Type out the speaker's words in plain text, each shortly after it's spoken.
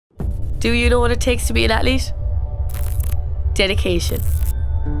Do you know what it takes to be an athlete? Dedication.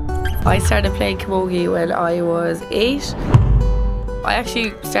 I started playing camogie when I was 8. I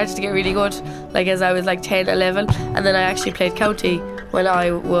actually started to get really good like as I was like 10, 11, and then I actually played county when I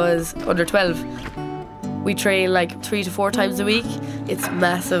was under 12. We train like 3 to 4 times a week. It's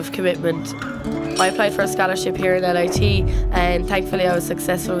massive commitment. I applied for a scholarship here in LIT and thankfully I was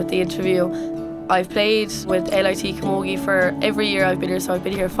successful with the interview. I've played with LIT Camogie for every year I've been here, so I've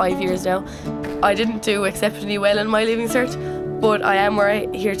been here 5 years now. I didn't do exceptionally well in my leaving cert, but I am where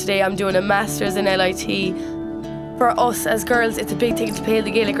I'm here today. I'm doing a Masters in LIT. For us as girls, it's a big thing to play in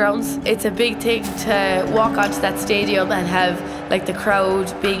the Gaelic grounds. It's a big thing to walk onto that stadium and have like the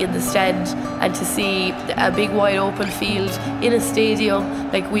crowd being in the stand and to see a big wide open field in a stadium.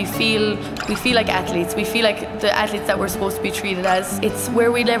 Like we feel like athletes. We feel like the athletes that we're supposed to be treated as. It's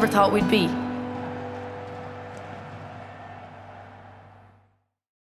where we never thought we'd be.